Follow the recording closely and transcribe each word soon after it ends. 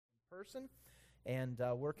person. And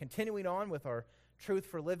we're continuing on with our Truth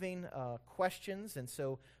for Living questions. And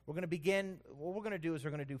so we're going to begin, what we're going to do is we're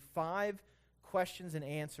going to do 5 questions and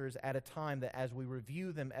answers at a time that as we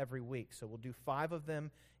review them every week. So we'll do 5 of them,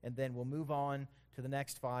 and then we'll move on to the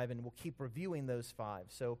next 5, and we'll keep reviewing those 5.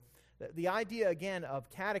 So the idea, again, of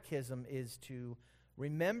catechism is to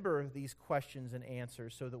remember these questions and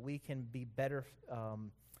answers so that we can be better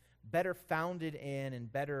founded in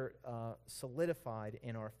and better solidified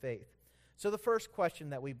in our faith. So the first question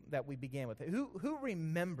that we began with, who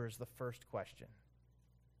remembers the first question?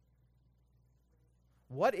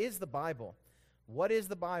 What is the Bible? What is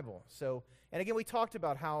the Bible? So, and again, we talked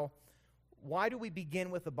about why do we begin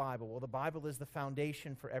with the Bible? Well, the Bible is the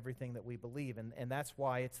foundation for everything that we believe, and that's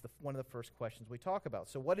why it's one of the first questions we talk about.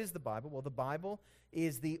 So what is the Bible? Well, the Bible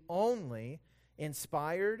is the only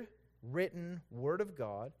inspired, written Word of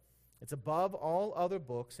God. It's above all other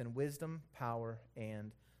books in wisdom, power,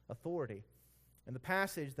 and authority. And the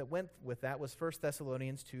passage that went with that was 1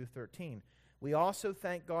 Thessalonians 2:13. We also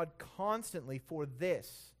thank God constantly for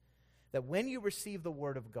this, that when you received the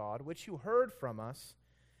Word of God, which you heard from us,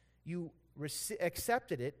 you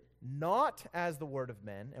accepted it not as the word of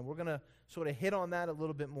men, and we're going to sort of hit on that a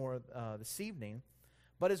little bit more this evening,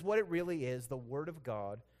 but as what it really is, the Word of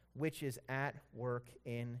God, which is at work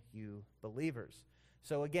in you believers.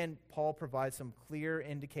 So again, Paul provides some clear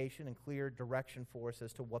indication and clear direction for us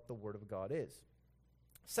as to what the Word of God is.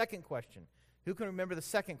 Second question. Who can remember the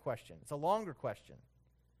second question? It's a longer question.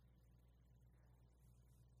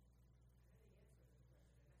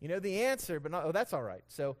 You know the answer, but not, that's all right.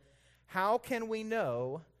 So, how can we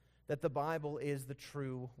know that the Bible is the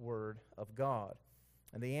true Word of God?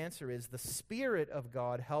 And the answer is the Spirit of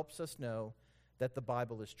God helps us know that the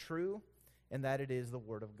Bible is true and that it is the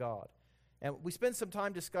Word of God. And we spend some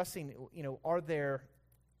time discussing, are there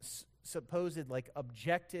supposed like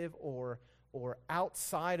objective or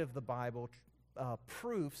outside of the Bible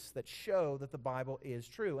proofs that show that the Bible is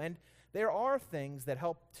true? And there are things that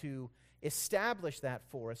help to establish that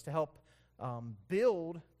for us, to help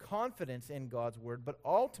build confidence in God's Word, but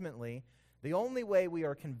ultimately, the only way we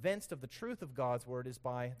are convinced of the truth of God's Word is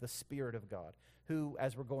by the Spirit of God, who,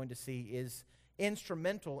 as we're going to see, is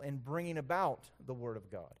instrumental in bringing about the Word of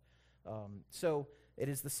God. So it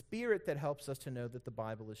is the Spirit that helps us to know that the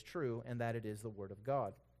Bible is true and that it is the Word of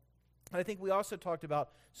God. And I think we also talked about,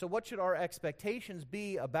 so what should our expectations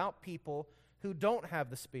be about people who don't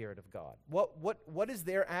have the Spirit of God? What is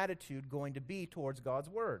their attitude going to be towards God's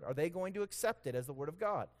Word? Are they going to accept it as the Word of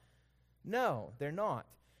God? No, they're not.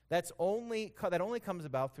 That only comes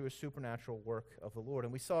about through a supernatural work of the Lord.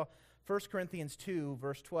 And we saw 1 Corinthians 2,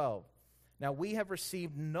 verse 12. Now we have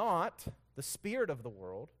received not the spirit of the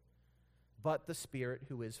world, but the Spirit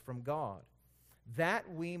who is from God,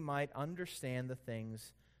 that we might understand the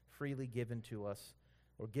things freely given to us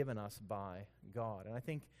or given us by God. And I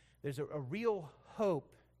think there's a real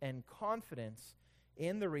hope and confidence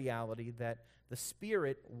in the reality that the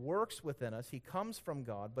Spirit works within us. He comes from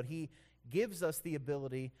God, but He gives us the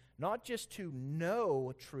ability not just to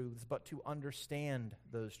know truths, but to understand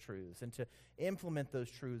those truths and to implement those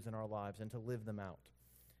truths in our lives and to live them out.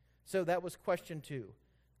 So that was question 2.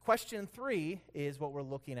 Question 3 is what we're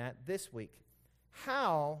looking at this week.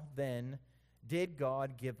 How, then, did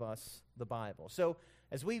God give us the Bible? So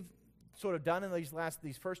as we've sort of done in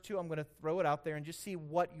these first 2, I'm going to throw it out there and just see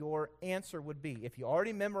what your answer would be. If you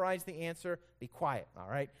already memorized the answer, be quiet, all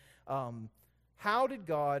right? How did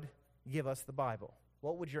God give us the Bible?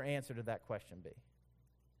 What would your answer to that question be?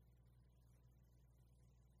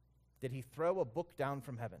 Did He throw a book down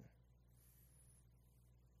from heaven?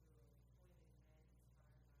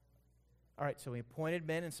 All right, so He appointed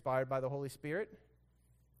men inspired by the Holy Spirit.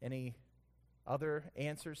 Any other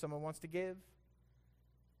answers someone wants to give?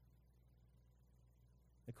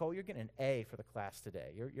 Nicole, you're getting an A for the class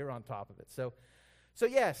today. You're on top of it. So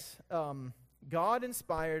yes, God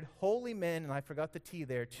inspired holy men, and I forgot the T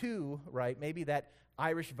there, to write. Maybe that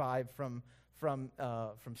Irish vibe from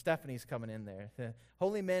Stephanie's coming in there.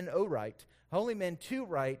 Holy men, holy men to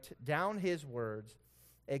write down His words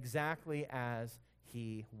exactly as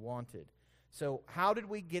He wanted. So how did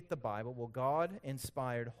we get the Bible? Well, God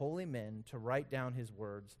inspired holy men to write down His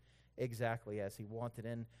words exactly as He wanted.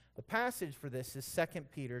 And the passage for this is 2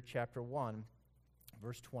 Peter chapter 1,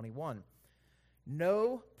 verse 21.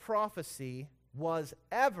 No prophecy was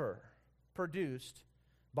ever produced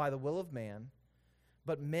by the will of man,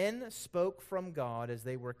 but men spoke from God as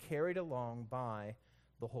they were carried along by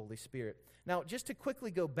the Holy Spirit. Now, just to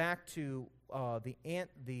quickly go back to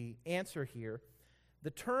the answer here, the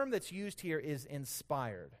term that's used here is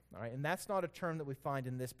inspired, all right? And that's not a term that we find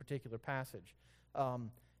in this particular passage.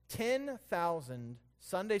 10,000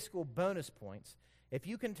 Sunday school bonus points if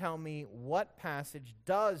you can tell me what passage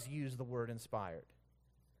does use the word inspired.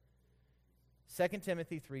 2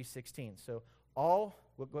 Timothy 3:16. So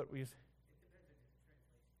what we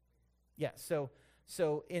yeah,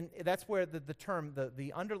 that's where the term,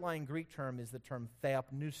 the underlying Greek term is the term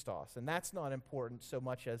theopneustos, and that's not important so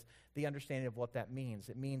much as the understanding of what that means.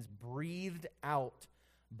 It means breathed out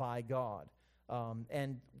by God.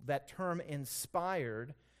 And that term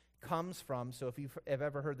inspired comes from, so if you've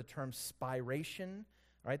ever heard the term spiration,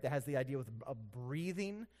 right, that has the idea of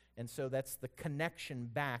breathing, and so that's the connection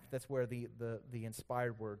back. That's where the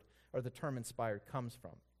inspired word, or the term inspired, comes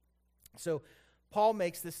from. So Paul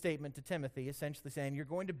makes this statement to Timothy, essentially saying, you're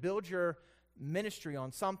going to build your ministry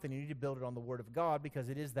on something. You need to build it on the Word of God, because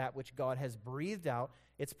it is that which God has breathed out.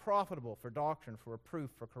 It's profitable for doctrine, for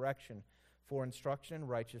reproof, for correction, for instruction in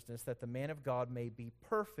righteousness, that the man of God may be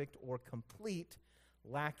perfect or complete,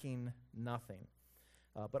 lacking nothing.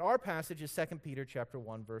 But our passage is 2 Peter chapter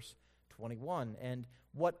 1, verse 21. And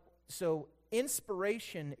so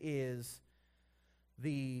inspiration is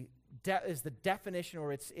the definition,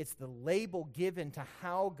 or it's the label given to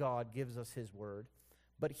how God gives us His Word.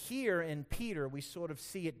 But here in Peter, we sort of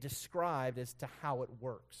see it described as to how it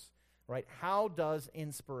works, right? How does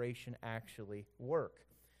inspiration actually work?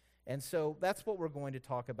 And so that's what we're going to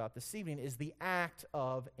talk about this evening, is the act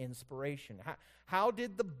of inspiration. How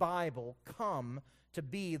did the Bible come to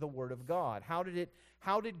be the Word of God? How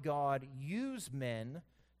did God use men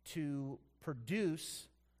to produce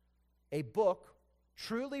a book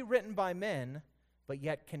truly written by men, but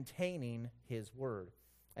yet containing His Word?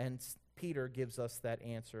 And Peter gives us that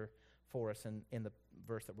answer for us in the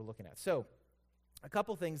verse that we're looking at. So, a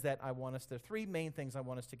couple things that three main things I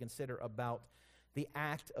want us to consider about the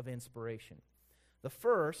act of inspiration. The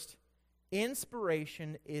first,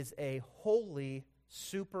 inspiration is a holy,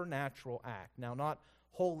 supernatural act. Now, not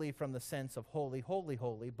holy from the sense of holy, holy,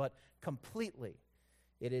 holy, but completely.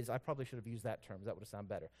 It is, I probably should have used that term. That would have sounded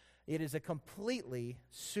better. It is a completely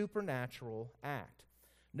supernatural act.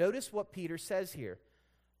 Notice what Peter says here.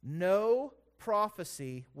 No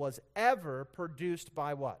prophecy was ever produced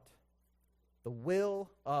by what? The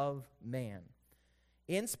will of man.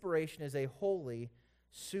 Inspiration is a holy,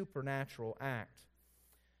 supernatural act.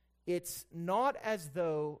 It's not as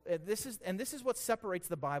though, this is what separates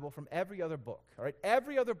the Bible from every other book. All right?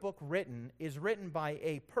 Every other book written is written by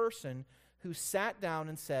a person who sat down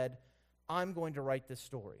and said, I'm going to write this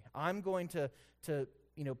story. I'm going to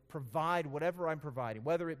provide whatever I'm providing,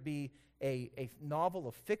 whether it be a novel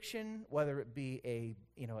of fiction, whether it be a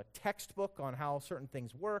textbook on how certain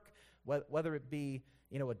things work, whether it be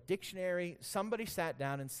a dictionary. Somebody sat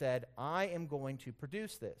down and said, I am going to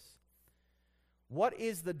produce this. What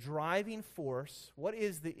is the driving force? What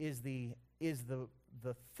is the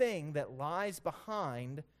thing that lies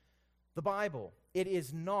behind the Bible? It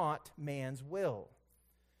is not man's will.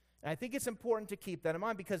 And I think it's important to keep that in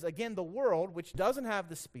mind, because, again, the world, which doesn't have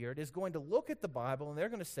the Spirit, is going to look at the Bible and they're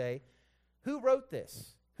going to say, who wrote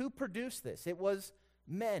this? Who produced this? It was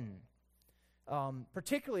men.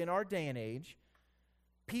 Particularly in our day and age,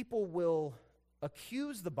 people will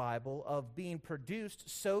accuse the Bible of being produced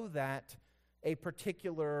so that a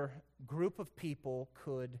particular group of people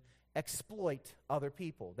could exploit other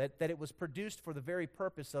people, that it was produced for the very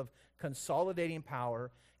purpose of consolidating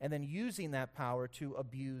power and then using that power to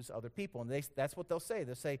abuse other people. And that's what they'll say.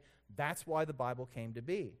 They'll say, that's why the Bible came to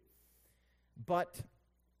be. But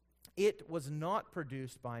it was not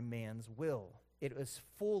produced by man's will. It was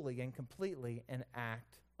fully and completely an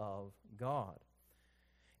act of God.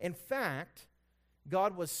 In fact,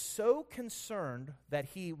 God was so concerned that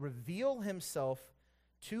He reveal Himself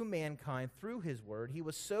to mankind through His Word. He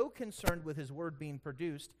was so concerned with His Word being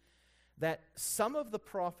produced that some of the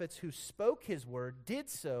prophets who spoke His Word did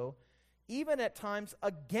so even at times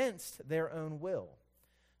against their own will.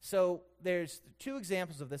 So there's two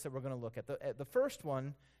examples of this that we're going to look at. The first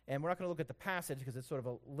one, and we're not going to look at the passage because it's sort of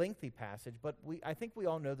a lengthy passage, but I think we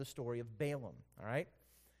all know the story of Balaam, all right?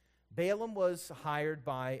 Balaam was hired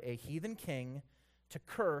by a heathen king to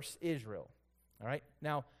curse Israel, all right?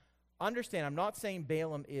 Now, understand, I'm not saying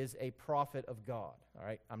Balaam is a prophet of God, all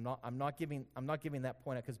right? I'm not giving that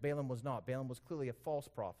point out, because Balaam was not. Balaam was clearly a false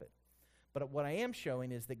prophet. But what I am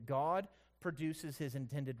showing is that God produces His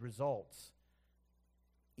intended results,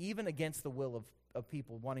 even against the will of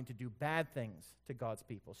people wanting to do bad things to God's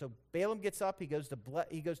people. So Balaam gets up, he goes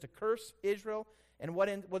to curse Israel, and what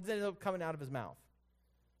ends up coming out of his mouth?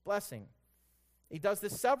 Blessing. He does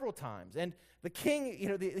this several times. And the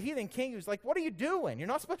king, the heathen king, who's like, what are you doing? You're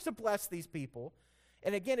not supposed to bless these people.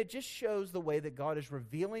 And again, it just shows the way that God is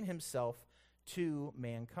revealing Himself to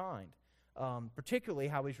mankind, particularly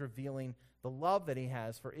how he's revealing the love that he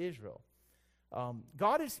has for Israel.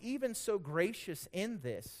 God is even so gracious in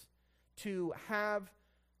this to have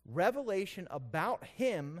revelation about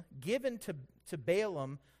him given to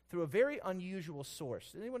Balaam through a very unusual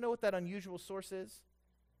source. Does anyone know what that unusual source is?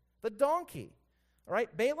 The donkey. All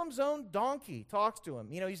right, Balaam's own donkey talks to him.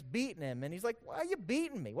 He's beating him, and he's like, "Why are you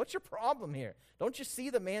beating me? What's your problem here? Don't you see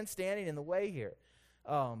the man standing in the way here?"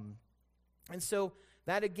 And so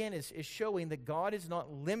that, again, is showing that God is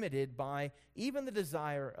not limited by even the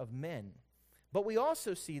desire of men. But we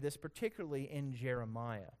also see this particularly in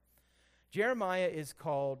Jeremiah. Jeremiah is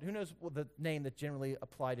called, who knows the name that generally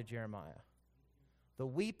applied to Jeremiah? The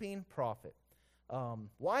weeping prophet.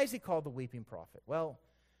 Why is he called the weeping prophet? Well,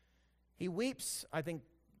 he weeps, I think,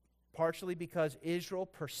 partially because Israel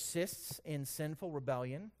persists in sinful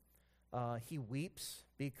rebellion. He weeps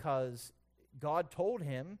because God told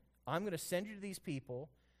him, "I'm going to send you to these people,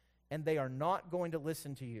 and they are not going to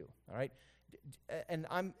listen to you." All right?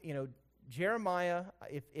 And Jeremiah,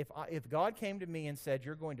 if God came to me and said,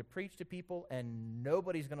 "You're going to preach to people and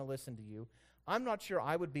nobody's going to listen to you," I'm not sure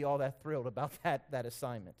I would be all that thrilled about that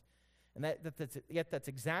assignment. And that's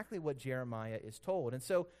exactly what Jeremiah is told. And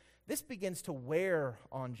so this begins to wear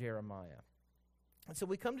on Jeremiah. And so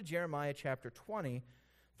we come to Jeremiah chapter 20,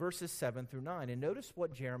 verses 7 through 9. And notice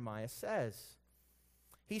what Jeremiah says.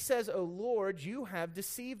 He says, "O Lord, you have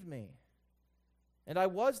deceived me, and I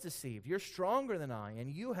was deceived. You're stronger than I,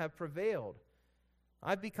 and you have prevailed.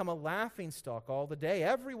 I've become a laughingstock all the day.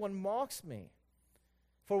 Everyone mocks me.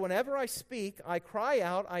 For whenever I speak, I cry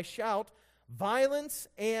out, I shout, violence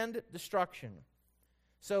and destruction."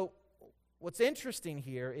 So what's interesting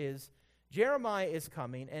here is Jeremiah is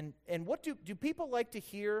coming, and what do people like to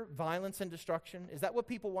hear? Violence and destruction? Is that what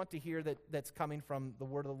people want to hear that's coming from the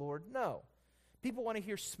word of the Lord? No. People want to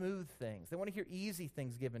hear smooth things. They want to hear easy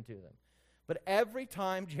things given to them. But every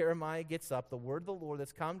time Jeremiah gets up, the word of the Lord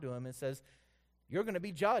that's come to him and says, "You're going to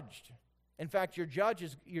be judged. In fact, your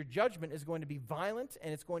judgment is going to be violent,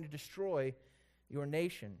 and it's going to destroy your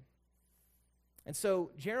nation." And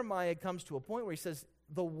so Jeremiah comes to a point where he says,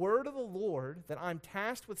 the word of the Lord that I'm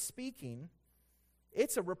tasked with speaking,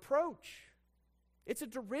 it's a reproach. It's a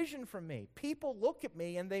derision from me. People look at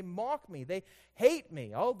me and they mock me. They hate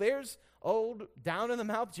me. Oh, there's old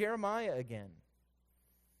down-in-the-mouth Jeremiah again.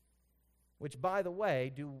 Which, by the way,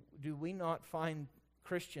 do we not find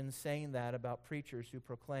Christians saying that about preachers who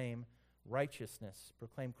proclaim righteousness,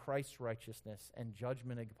 proclaim Christ's righteousness and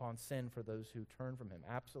judgment upon sin for those who turn from him?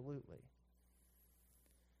 Absolutely.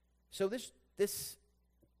 So this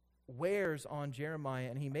wears on Jeremiah,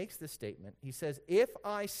 and he makes this statement. He says, "If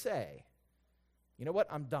I say, you know what,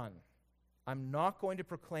 I'm done. I'm not going to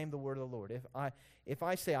proclaim the word of the Lord. If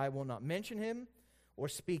I say I will not mention him or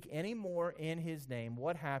speak any more in his name,"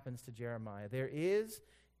 what happens to Jeremiah? "There is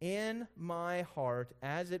in my heart,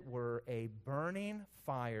 as it were, a burning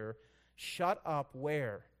fire shut up,"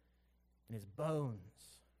 where? "In his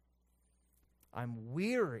bones. I'm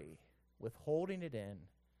weary with holding it in,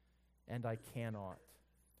 and I cannot."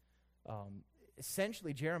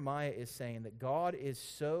 Essentially, Jeremiah is saying that God is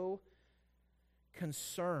so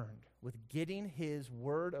concerned with getting his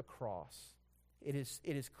word across. It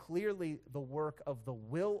is clearly the work of the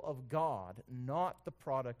will of God, not the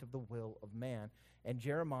product of the will of man. And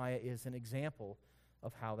Jeremiah is an example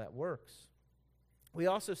of how that works. We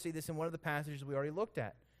also see this in one of the passages we already looked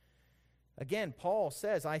at. Again, Paul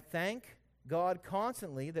says, "I thank God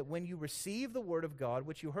constantly that when you received the word of God,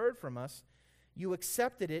 which you heard from us, you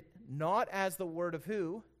accepted it not as the word of"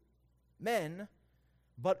 who? Men,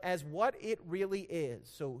 "but as what it really is."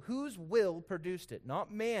 So whose will produced it?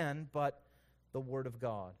 Not man, but the word of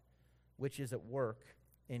God, which is at work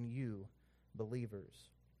in you believers.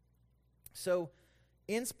 So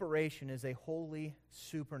inspiration is a wholly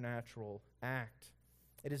supernatural act.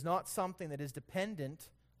 It is not something that is dependent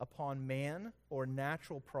upon man or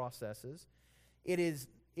natural processes. It is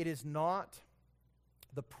not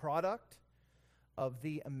the product of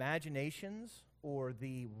the imaginations or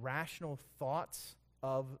the rational thoughts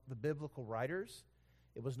of the biblical writers.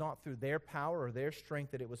 It was not through their power or their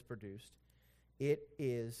strength that it was produced. It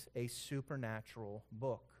is a supernatural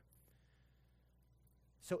book.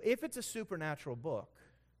 So if it's a supernatural book,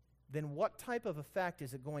 then what type of effect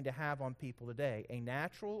is it going to have on people today? A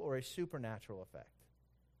natural or a supernatural effect?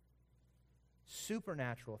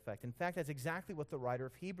 Supernatural effect. In fact, that's exactly what the writer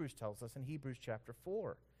of Hebrews tells us in Hebrews chapter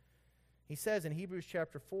 4. He says in Hebrews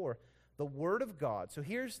chapter 4, the Word of God. So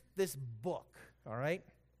here's this book, all right?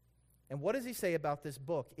 And what does he say about this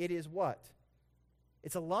book? It is what?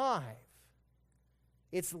 It's alive.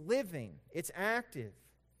 It's living. It's active.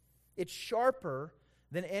 It's sharper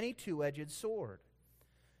than any two-edged sword.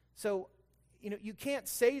 So, you can't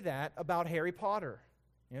say that about Harry Potter.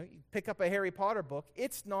 You pick up a Harry Potter book,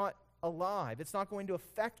 it's not alive. It's not going to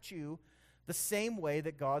affect you the same way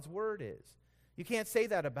that God's Word is. You can't say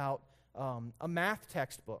that about a math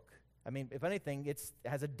textbook. I mean, if anything, it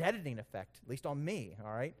has a deadening effect, at least on me,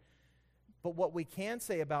 all right? But what we can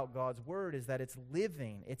say about God's Word is that it's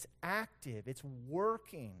living, it's active, it's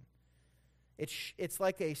working. It's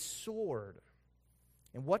like a sword.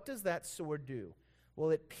 And what does that sword do? Well,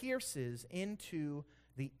 it pierces into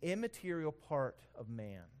the immaterial part of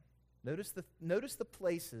man. Notice the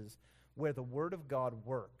places where the Word of God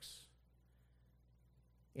works.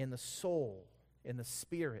 In the soul, in the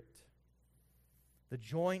spirit, the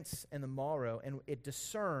joints and the marrow, and it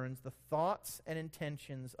discerns the thoughts and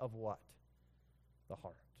intentions of what? The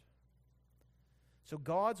heart. So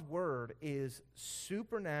God's Word is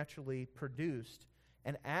supernaturally produced,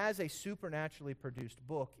 and as a supernaturally produced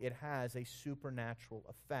book, it has a supernatural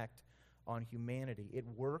effect on humanity. It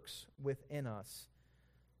works within us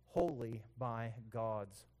wholly by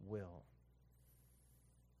God's will.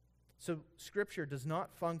 So Scripture does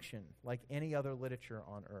not function like any other literature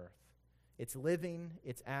on earth. It's living,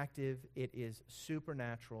 it's active, it is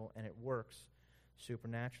supernatural, and it works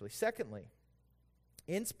supernaturally. Secondly,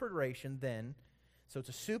 inspiration then, so it's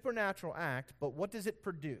a supernatural act, but what does it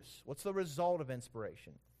produce? What's the result of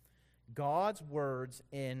inspiration? God's words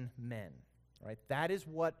in men, right? That is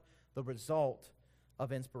what the result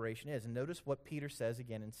of inspiration is. And notice what Peter says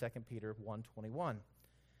again in 2 Peter 1:21.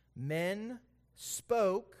 Men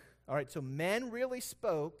spoke, all right, so men really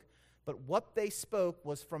spoke, but what they spoke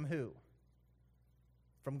was from who?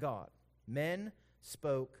 From God. Men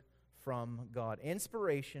spoke from God.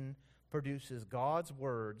 Inspiration produces God's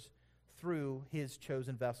words through his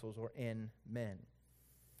chosen vessels or in men.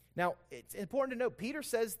 Now, it's important to note, Peter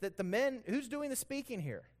says that the men, who's doing the speaking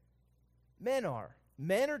here? Men are.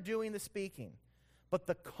 Men are doing the speaking. But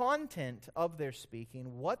the content of their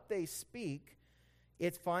speaking, what they speak,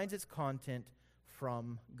 it finds its content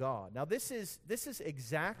from God. Now, this is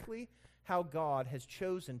exactly how God has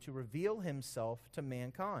chosen to reveal himself to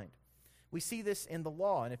mankind. We see this in the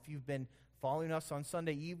law, and if you've been following us on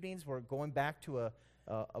Sunday evenings, we're going back to a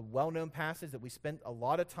well-known passage that we spent a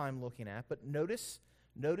lot of time looking at, but notice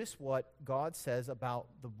what God says about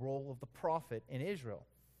the role of the prophet in Israel.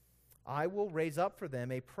 I will raise up for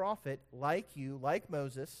them a prophet like you, like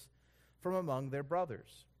Moses, from among their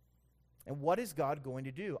brothers. And what is God going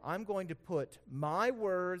to do? I'm going to put my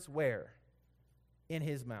words where? In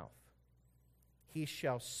his mouth. He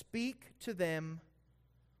shall speak to them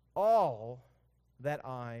all that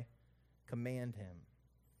I command him.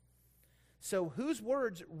 So whose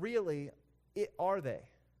words really are they?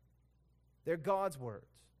 They're God's words.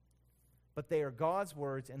 But they are God's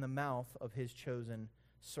words in the mouth of his chosen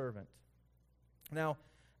servant. Now,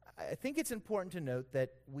 I think it's important to note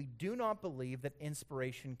that we do not believe that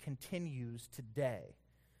inspiration continues today.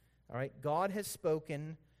 All right? God has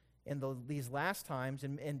spoken in these last times,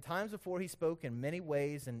 and in times before he spoke in many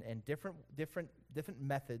ways and different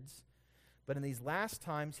methods. But in these last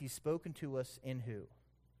times, he's spoken to us in who?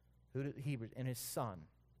 Hebrews, in his Son,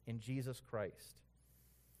 in Jesus Christ.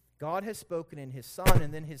 God has spoken in his Son,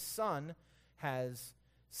 and then his Son has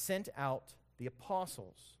sent out the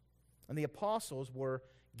apostles. And the apostles were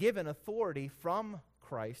given authority from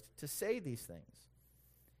Christ to say these things.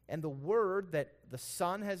 And the word that the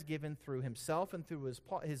Son has given through himself and through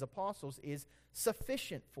his apostles is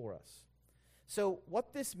sufficient for us. So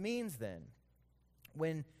what this means then,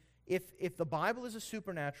 if the Bible is a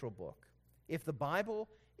supernatural book, if the Bible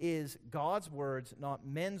is God's words, not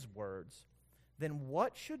men's words, then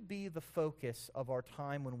what should be the focus of our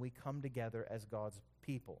time when we come together as God's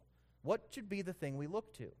people? What should be the thing we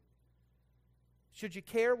look to? Should you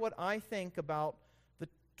care what I think about the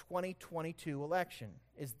 2022 election?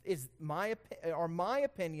 Are my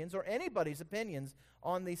opinions or anybody's opinions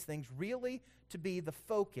on these things really to be the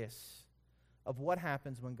focus of what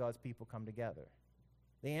happens when God's people come together?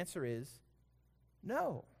 The answer is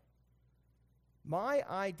no. My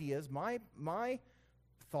ideas, my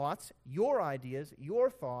thoughts, your ideas, your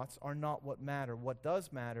thoughts are not what matter. What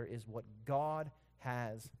does matter is what God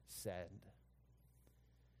has said.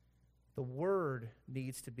 The Word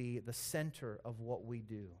needs to be the center of what we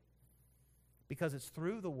do, because it's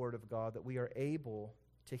through the Word of God that we are able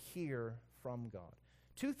to hear from God.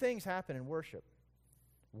 Two things happen in worship.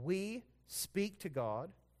 We speak to God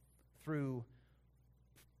through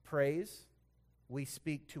praise. We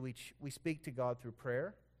speak to God through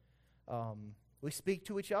prayer. We speak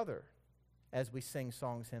to each other as we sing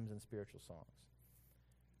songs, hymns, and spiritual songs.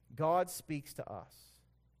 God speaks to us.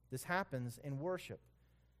 This happens in worship.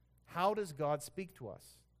 How does God speak to us?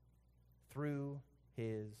 Through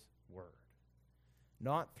His Word.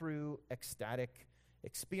 Not through ecstatic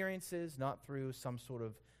experiences, not through some sort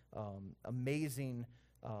of amazing,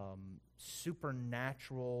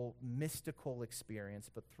 supernatural, mystical experience,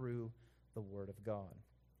 but through the Word of God.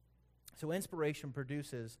 So inspiration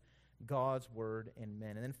produces God's Word in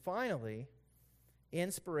men. And then finally,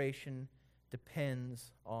 inspiration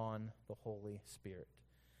depends on the Holy Spirit.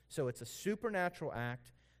 So it's a supernatural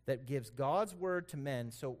act that gives God's Word to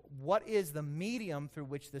men. So what is the medium through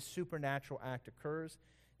which this supernatural act occurs?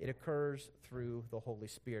 It occurs through the Holy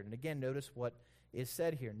Spirit. And again, notice what is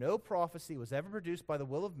said here. No prophecy was ever produced by the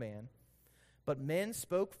will of man, but men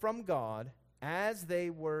spoke from God as they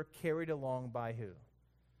were carried along by who?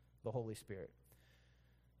 The Holy Spirit.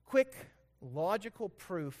 Quick, logical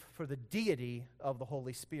proof for the deity of the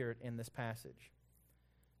Holy Spirit in this passage.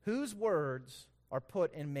 Whose words are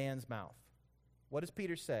put in man's mouth? What does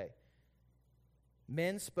Peter say?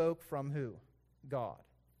 Men spoke from who? God.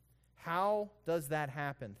 How does that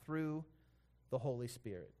happen? Through the Holy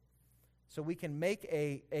Spirit. So we can make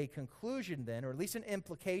a conclusion then, or at least an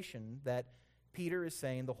implication, that Peter is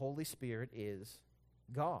saying the Holy Spirit is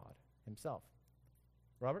God Himself.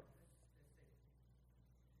 Robert?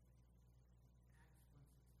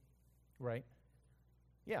 Right.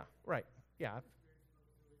 Yeah, right. Yeah.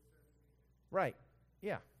 Right.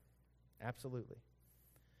 Yeah. Absolutely.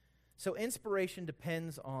 So inspiration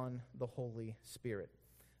depends on the Holy Spirit.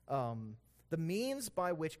 The means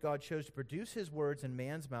by which God chose to produce His words in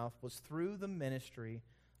man's mouth was through the ministry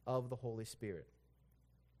of the Holy Spirit.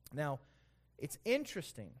 Now, it's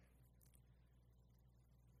interesting.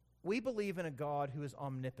 We believe in a God who is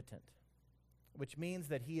omnipotent, which means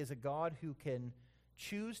that He is a God who can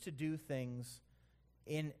choose to do things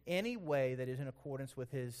in any way that is in accordance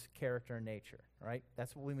with His character and nature, right?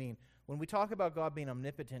 That's what we mean. When we talk about God being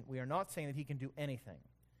omnipotent, we are not saying that He can do anything,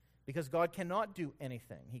 because God cannot do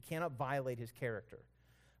anything. He cannot violate His character.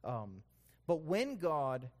 But when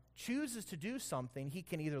God chooses to do something, He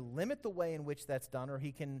can either limit the way in which that's done, or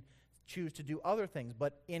He can choose to do other things.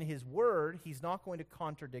 But in His Word, He's not going to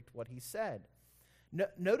contradict what He said.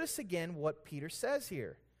 Notice again what Peter says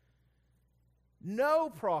here. No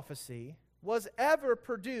prophecy was ever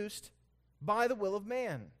produced by the will of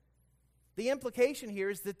man. The implication here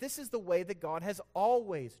is that this is the way that God has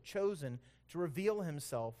always chosen to reveal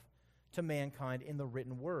Himself to mankind in the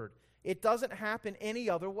written Word. It doesn't happen any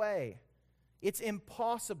other way. It's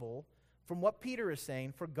impossible, from what Peter is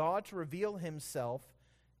saying, for God to reveal Himself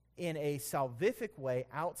in a salvific way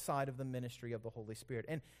outside of the ministry of the Holy Spirit.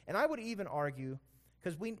 And I would even argue,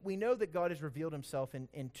 because we know that God has revealed Himself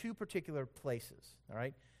in two particular places, all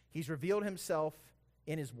right? He's revealed Himself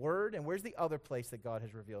in His Word, and where's the other place that God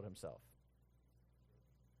has revealed Himself?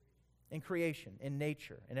 In creation, in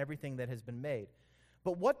nature, in everything that has been made.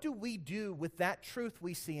 But what do we do with that truth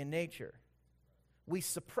we see in nature? We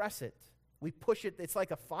suppress it. We push it. It's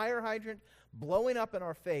like a fire hydrant blowing up in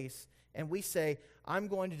our face, and we say, I'm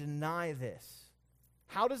going to deny this.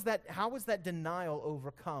 How is that denial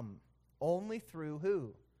overcome? Only through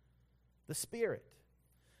who? The Spirit.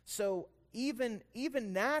 So even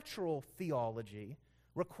natural theology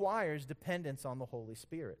requires dependence on the Holy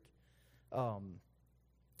Spirit.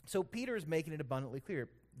 So Peter is making it abundantly clear.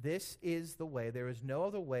 This is the way. There is no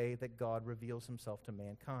other way that God reveals Himself to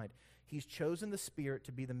mankind. He's chosen the Spirit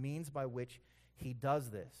to be the means by which He does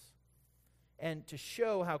this. And to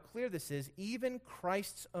show how clear this is, even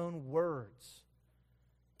Christ's own words.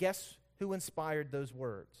 Guess who inspired those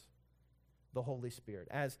words? The Holy Spirit.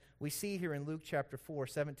 As we see here in Luke chapter 4,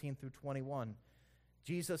 17 through 21,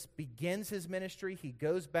 Jesus begins His ministry. He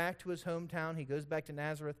goes back to His hometown. He goes back to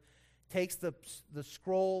Nazareth, takes the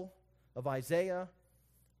scroll of Isaiah,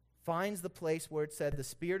 finds the place where it said, the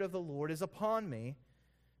Spirit of the Lord is upon me,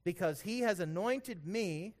 because He has anointed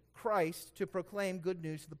me, Christ, to proclaim good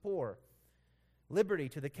news to the poor, liberty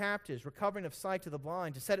to the captives, recovering of sight to the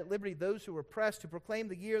blind, to set at liberty those who are oppressed, to proclaim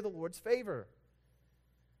the year of the Lord's favor.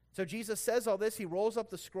 So Jesus says all this. He rolls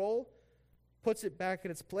up the scroll, puts it back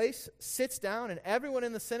in its place, sits down, and everyone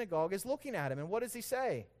in the synagogue is looking at Him. And what does He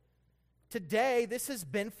say? Today, this has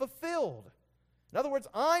been fulfilled. In other words,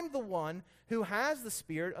 I'm the one who has the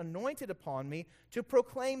Spirit anointed upon me to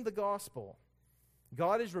proclaim the gospel.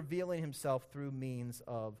 God is revealing Himself through means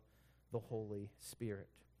of the Holy Spirit.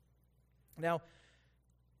 Now,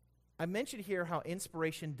 I mentioned here how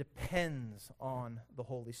inspiration depends on the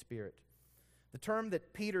Holy Spirit. The term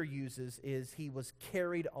that Peter uses is he was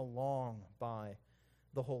carried along by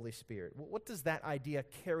the Holy Spirit. What does that idea,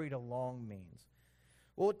 carried along, means?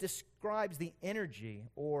 Well, it describes the energy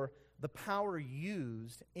or the power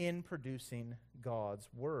used in producing God's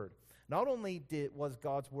Word. Not only was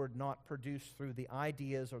God's Word not produced through the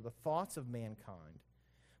ideas or the thoughts of mankind,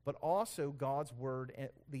 but also God's Word,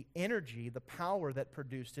 the energy, the power that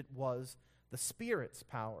produced it was the Spirit's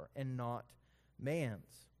power and not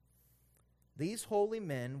man's. These holy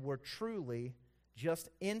men were truly just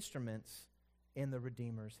instruments in the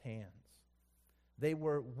Redeemer's hands. They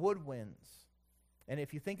were woodwinds. And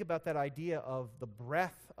if you think about that idea of the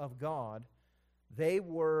breath of God, they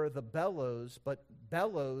were the bellows, but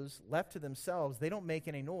bellows left to themselves, they don't make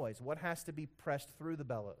any noise. What has to be pressed through the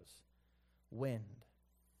bellows? Wind.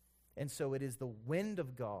 And so it is the wind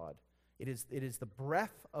of God. It is the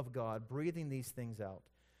breath of God breathing these things out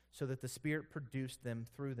so that the Spirit produced them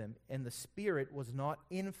through them. And the Spirit was not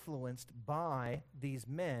influenced by these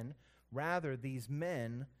men. Rather, these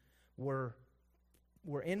men were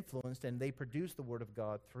influenced and they produced the Word of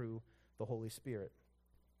God through the Holy Spirit.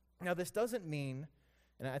 Now, this doesn't mean,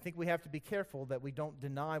 and I think we have to be careful that we don't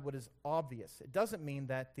deny what is obvious. It doesn't mean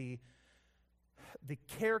that the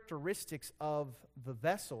characteristics of the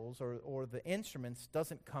vessels or the instruments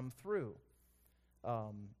doesn't come through.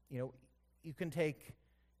 You can take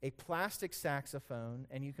a plastic saxophone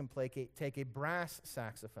and you can take a brass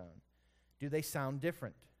saxophone. Do they sound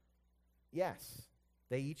different? Yes.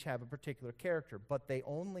 They each have a particular character, but they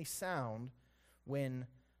only sound when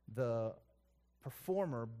the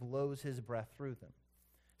performer blows his breath through them.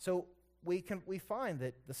 So we find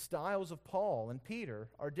that the styles of Paul and Peter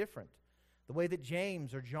are different. The way that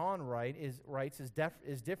James or John writes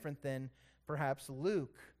is different than perhaps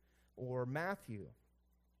Luke or Matthew.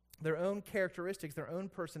 Their own characteristics, their own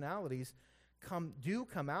personalities come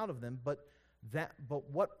out of them, but that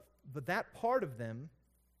part of them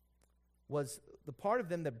was the part of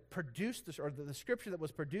them that produced this, or the scripture that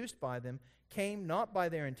was produced by them came not by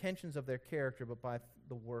their intentions of their character, but by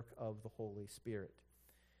the work of the Holy Spirit.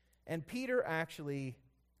 And Peter actually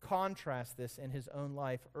contrasts this in his own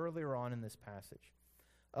life earlier on in this passage.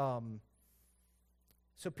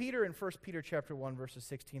 So Peter in 1 Peter chapter 1, verses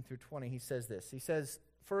 16 through 20, he says this. He says,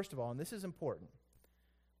 first of all, and this is important,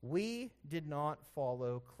 we did not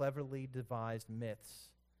follow cleverly devised myths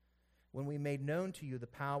when we made known to you the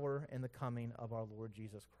power and the coming of our Lord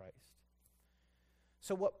Jesus Christ.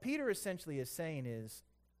 So what Peter essentially is saying is,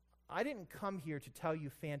 I didn't come here to tell you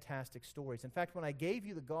fantastic stories. In fact, when I gave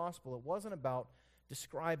you the gospel, it wasn't about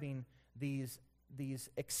describing these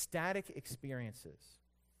ecstatic experiences.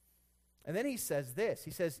 And then he says this.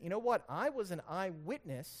 He says, you know what? I was an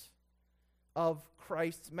eyewitness of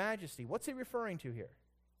Christ's majesty. What's he referring to here?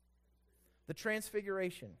 The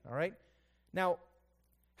transfiguration, all right? Now,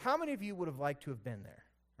 how many of you would have liked to have been there,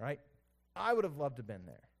 right? I would have loved to have been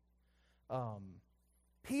there.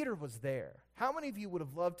 Peter was there. How many of you would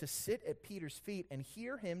have loved to sit at Peter's feet and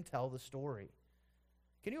hear him tell the story?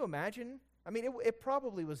 Can you imagine? I mean, it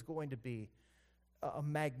probably was going to be a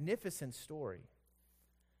magnificent story.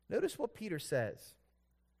 Notice what Peter says.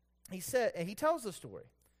 He tells the story.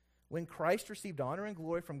 When Christ received honor and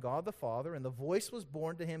glory from God the Father, and the voice was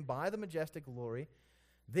borne to him by the majestic glory,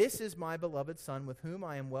 "This is my beloved Son, with whom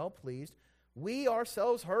I am well pleased." We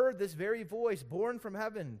ourselves heard this very voice born from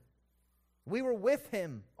heaven. We were with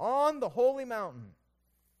him on the holy mountain.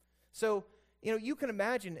 So, you can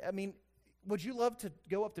imagine, I mean, would you love to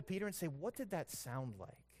go up to Peter and say, what did that sound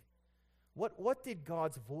like? What did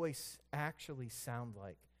God's voice actually sound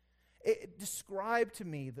like? Describe to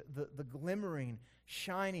me the glimmering,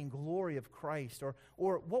 shining glory of Christ, or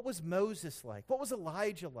what was Moses like? What was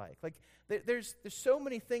Elijah like? Like there's so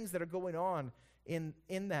many things that are going on in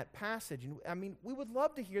that passage, and I mean, we would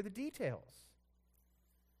love to hear the details.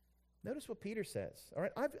 Notice what Peter says. All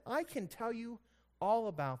right, I can tell you all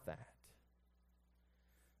about that.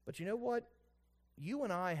 But you know what? You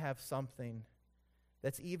and I have something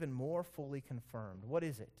that's even more fully confirmed. What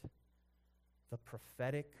is it? The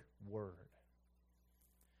prophetic word.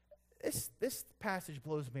 This passage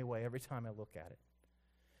blows me away every time I look at it.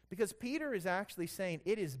 Because Peter is actually saying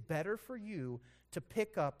it is better for you to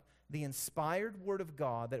pick up the inspired word of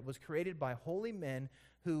God that was created by holy men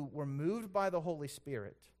who were moved by the Holy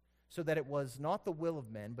Spirit, so that it was not the will of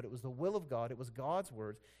men, but it was the will of God. It was God's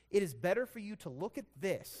words. It is better for you to look at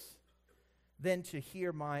this than to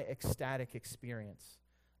hear my ecstatic experience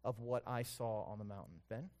of what I saw on the mountain.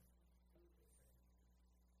 Ben?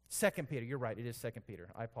 2 Peter, you're right, it is 2 Peter.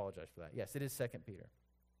 I apologize for that. Yes, it is 2 Peter.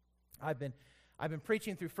 I've been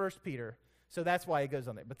preaching through 1 Peter, so that's why it goes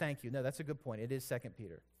on there. But thank you. No, that's a good point. It is 2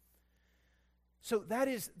 Peter. So that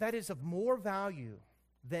is of more value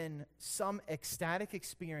than some ecstatic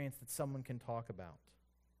experience that someone can talk about.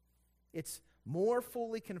 It's more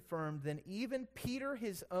fully confirmed than even Peter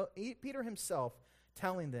himself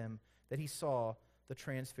telling them that he saw the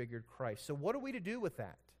transfigured Christ. So what are we to do with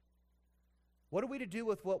that? What are we to do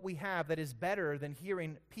with what we have that is better than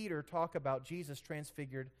hearing Peter talk about Jesus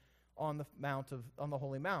transfigured on the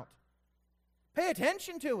Holy Mount? Pay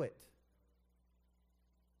attention to it.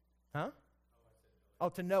 Huh? Oh,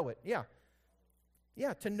 to know it. Yeah.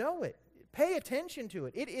 Yeah, to know it. Pay attention to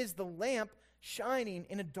it. It is the lamp shining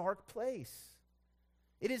in a dark place.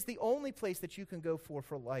 It is the only place that you can go for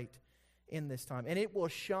light in this time. And it will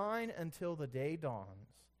shine until the day dawns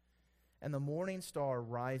and the morning star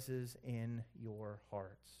rises in your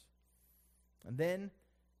hearts. And then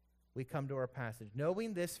we come to our passage.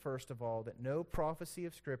 Knowing this, first of all, that no prophecy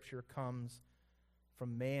of Scripture comes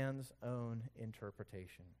from man's own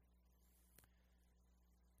interpretation.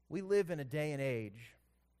 We live in a day and age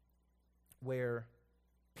where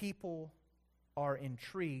people are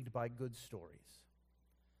intrigued by good stories.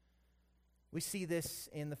 We see this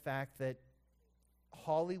in the fact that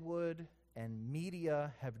Hollywood and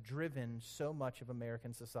media have driven so much of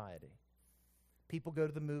American society. People go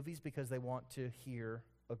to the movies because they want to hear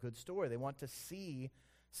a good story. They want to see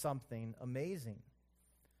something amazing.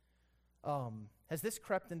 Has this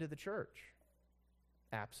crept into the church?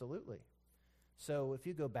 Absolutely. So if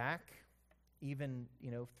you go back even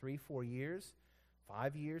 3, 4 years,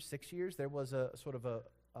 5 years, 6 years, there was a sort of a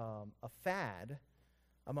fad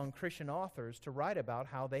among Christian authors to write about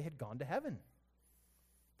how they had gone to heaven.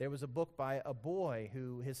 There was a book by a boy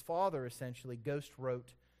who his father essentially ghost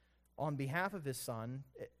wrote on behalf of his son,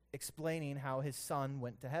 explaining how his son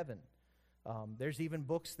went to heaven. There's even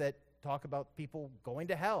books that talk about people going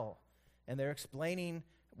to hell, and they're explaining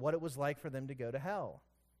what it was like for them to go to hell.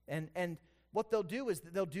 And what they'll do is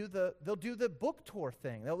they'll do the book tour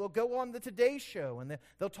thing. They'll go on the Today Show, and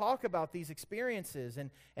they'll talk about these experiences,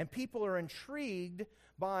 and people are intrigued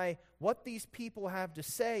by what these people have to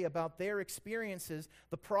say about their experiences.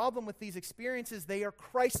 The problem with these experiences, they are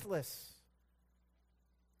Christless.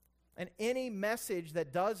 And any message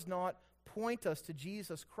that does not point us to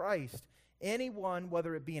Jesus Christ, anyone,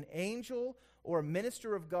 whether it be an angel or a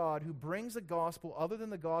minister of God who brings a gospel other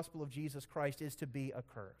than the gospel of Jesus Christ, is to be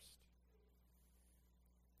accursed.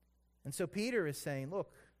 And so Peter is saying,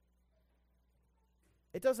 look,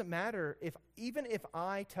 it doesn't matter even if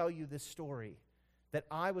I tell you this story that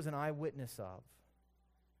I was an eyewitness of,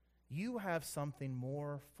 you have something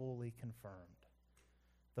more fully confirmed,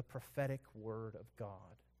 the prophetic word of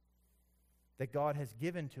God, that God has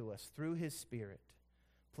given to us through His Spirit,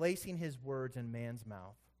 placing His words in man's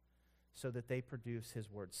mouth so that they produce His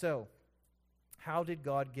word. So, how did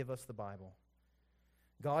God give us the Bible?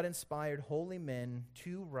 God inspired holy men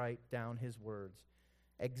to write down His words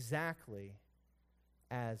exactly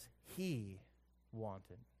as He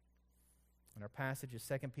wanted. And our passage is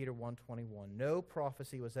 2 Peter 1:21. No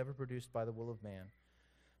prophecy was ever produced by the will of man,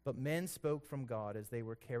 but men spoke from God as they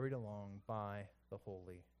were carried along by the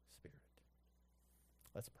Holy Spirit.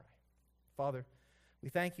 Let's pray. Father, we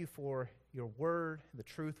thank You for Your word, the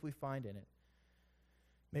truth we find in it.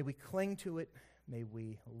 May we cling to it. May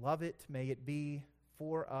we love it. May it be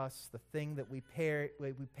for us the thing that we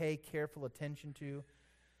pay careful attention to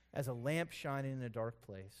as a lamp shining in a dark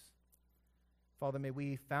place. Father, may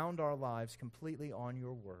we found our lives completely on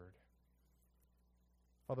Your word.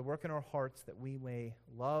 Father, work in our hearts that we may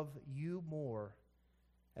love You more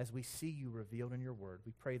as we see You revealed in Your word.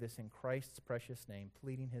 We pray this in Christ's precious name,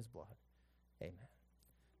 pleading His blood. Amen.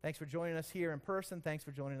 Thanks for joining us here in person. Thanks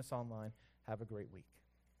for joining us online. Have a great week.